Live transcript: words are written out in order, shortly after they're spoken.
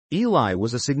Eli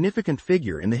was a significant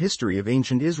figure in the history of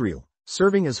ancient Israel,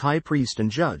 serving as high priest and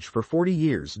judge for 40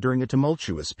 years during a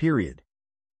tumultuous period.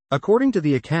 According to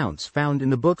the accounts found in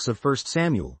the books of 1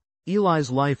 Samuel,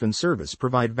 Eli's life and service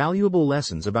provide valuable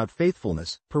lessons about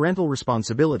faithfulness, parental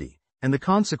responsibility, and the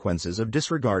consequences of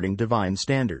disregarding divine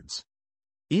standards.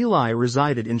 Eli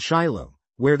resided in Shiloh,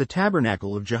 where the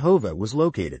tabernacle of Jehovah was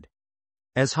located.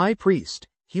 As high priest,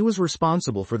 he was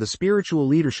responsible for the spiritual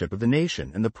leadership of the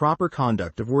nation and the proper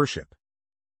conduct of worship.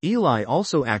 Eli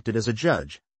also acted as a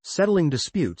judge, settling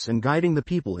disputes and guiding the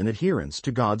people in adherence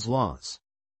to God's laws.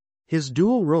 His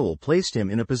dual role placed him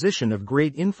in a position of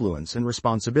great influence and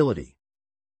responsibility.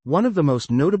 One of the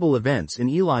most notable events in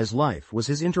Eli's life was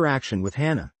his interaction with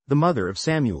Hannah, the mother of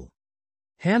Samuel.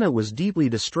 Hannah was deeply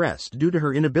distressed due to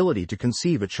her inability to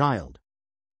conceive a child.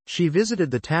 She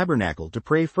visited the tabernacle to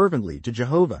pray fervently to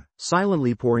Jehovah,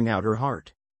 silently pouring out her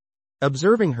heart.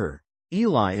 Observing her,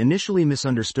 Eli initially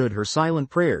misunderstood her silent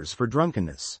prayers for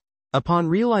drunkenness. Upon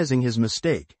realizing his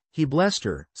mistake, he blessed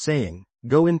her, saying,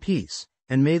 "Go in peace,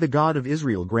 and may the God of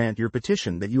Israel grant your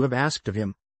petition that you have asked of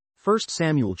him." 1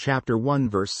 Samuel chapter 1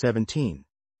 verse 17.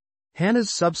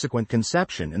 Hannah's subsequent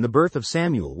conception and the birth of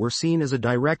Samuel were seen as a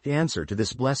direct answer to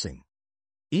this blessing.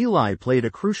 Eli played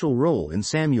a crucial role in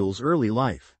Samuel's early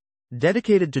life.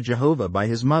 Dedicated to Jehovah by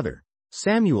his mother,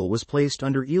 Samuel was placed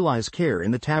under Eli's care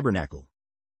in the tabernacle.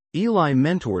 Eli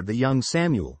mentored the young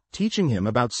Samuel, teaching him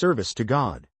about service to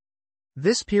God.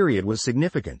 This period was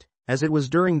significant, as it was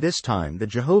during this time that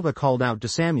Jehovah called out to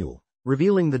Samuel,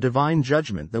 revealing the divine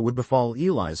judgment that would befall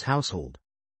Eli's household.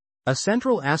 A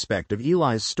central aspect of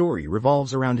Eli's story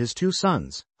revolves around his two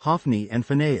sons, Hophni and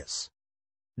Phinehas.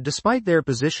 Despite their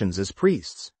positions as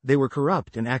priests, they were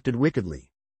corrupt and acted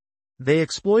wickedly. They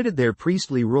exploited their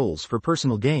priestly roles for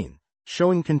personal gain,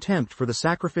 showing contempt for the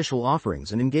sacrificial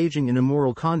offerings and engaging in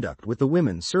immoral conduct with the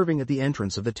women serving at the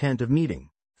entrance of the tent of meeting.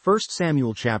 1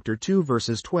 Samuel chapter 2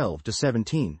 verses 12 to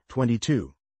 17,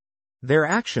 22. Their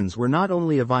actions were not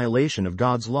only a violation of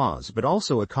God's laws but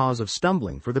also a cause of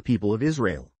stumbling for the people of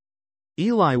Israel.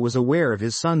 Eli was aware of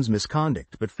his sons'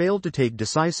 misconduct but failed to take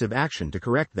decisive action to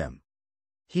correct them.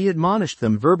 He admonished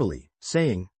them verbally,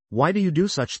 saying, "Why do you do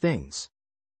such things?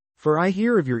 For I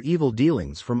hear of your evil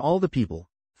dealings from all the people."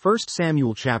 1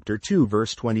 Samuel chapter 2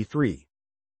 verse 23.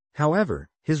 However,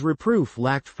 his reproof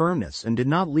lacked firmness and did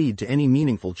not lead to any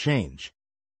meaningful change.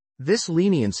 This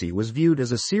leniency was viewed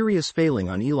as a serious failing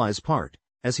on Eli's part,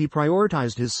 as he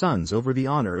prioritized his sons over the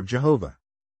honor of Jehovah.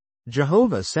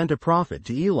 Jehovah sent a prophet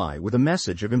to Eli with a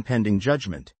message of impending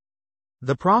judgment.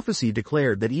 The prophecy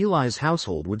declared that Eli's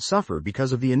household would suffer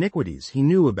because of the iniquities he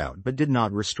knew about but did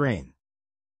not restrain.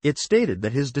 It stated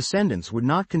that his descendants would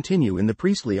not continue in the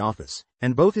priestly office,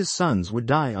 and both his sons would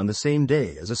die on the same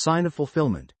day as a sign of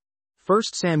fulfillment.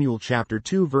 1 Samuel chapter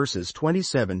 2 verses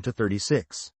 27 to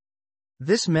 36.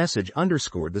 This message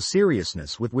underscored the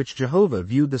seriousness with which Jehovah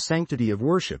viewed the sanctity of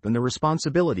worship and the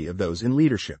responsibility of those in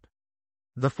leadership.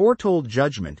 The foretold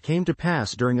judgment came to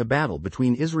pass during a battle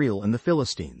between Israel and the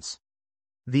Philistines.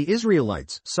 The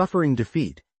Israelites, suffering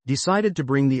defeat, decided to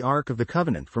bring the Ark of the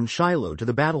Covenant from Shiloh to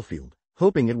the battlefield,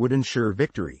 hoping it would ensure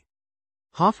victory.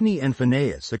 Hophni and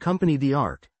Phinehas accompanied the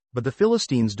Ark, but the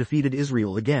Philistines defeated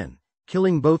Israel again,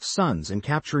 killing both sons and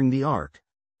capturing the Ark.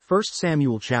 1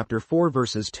 Samuel chapter 4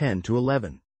 verses 10 to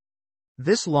 11.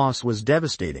 This loss was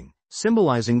devastating,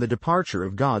 symbolizing the departure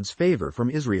of God's favor from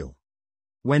Israel.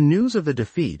 When news of the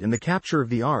defeat and the capture of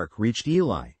the Ark reached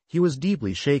Eli, he was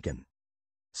deeply shaken.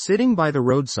 Sitting by the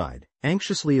roadside,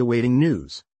 anxiously awaiting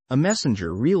news, a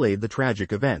messenger relayed the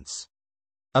tragic events.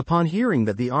 Upon hearing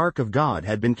that the Ark of God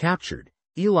had been captured,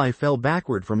 Eli fell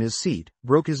backward from his seat,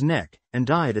 broke his neck, and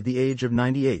died at the age of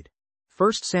 98.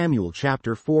 1 Samuel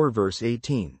chapter 4 verse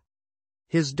 18.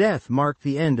 His death marked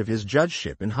the end of his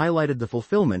judgeship and highlighted the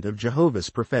fulfillment of Jehovah's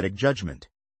prophetic judgment.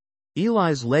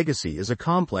 Eli's legacy is a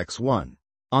complex one.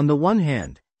 On the one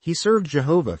hand, he served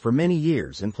Jehovah for many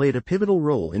years and played a pivotal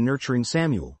role in nurturing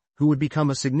Samuel, who would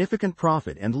become a significant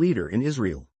prophet and leader in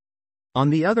Israel. On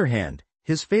the other hand,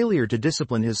 his failure to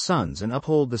discipline his sons and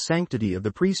uphold the sanctity of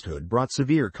the priesthood brought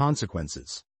severe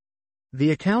consequences.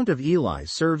 The account of Eli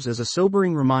serves as a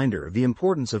sobering reminder of the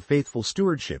importance of faithful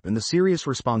stewardship and the serious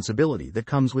responsibility that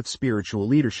comes with spiritual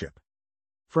leadership.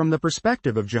 From the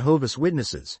perspective of Jehovah's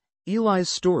Witnesses, Eli's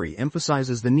story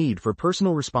emphasizes the need for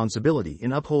personal responsibility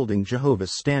in upholding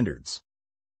Jehovah's standards.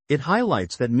 It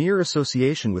highlights that mere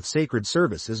association with sacred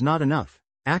service is not enough.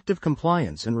 Active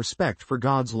compliance and respect for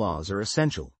God's laws are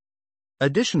essential.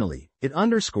 Additionally, it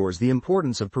underscores the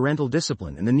importance of parental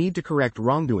discipline and the need to correct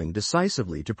wrongdoing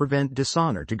decisively to prevent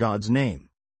dishonor to God's name.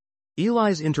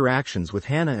 Eli's interactions with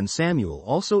Hannah and Samuel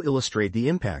also illustrate the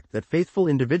impact that faithful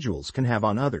individuals can have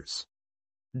on others.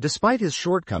 Despite his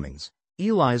shortcomings,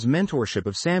 Eli's mentorship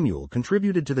of Samuel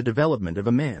contributed to the development of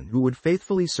a man who would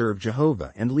faithfully serve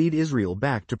Jehovah and lead Israel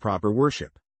back to proper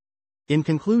worship. In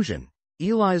conclusion,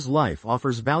 Eli's life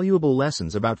offers valuable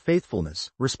lessons about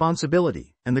faithfulness,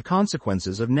 responsibility, and the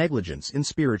consequences of negligence in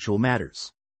spiritual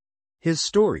matters. His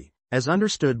story, as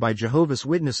understood by Jehovah's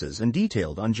Witnesses and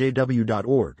detailed on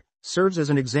jw.org, serves as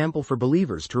an example for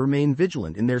believers to remain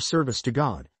vigilant in their service to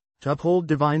God, to uphold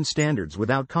divine standards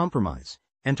without compromise,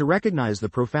 and to recognize the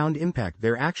profound impact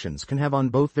their actions can have on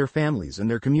both their families and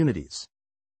their communities.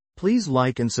 Please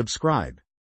like and subscribe,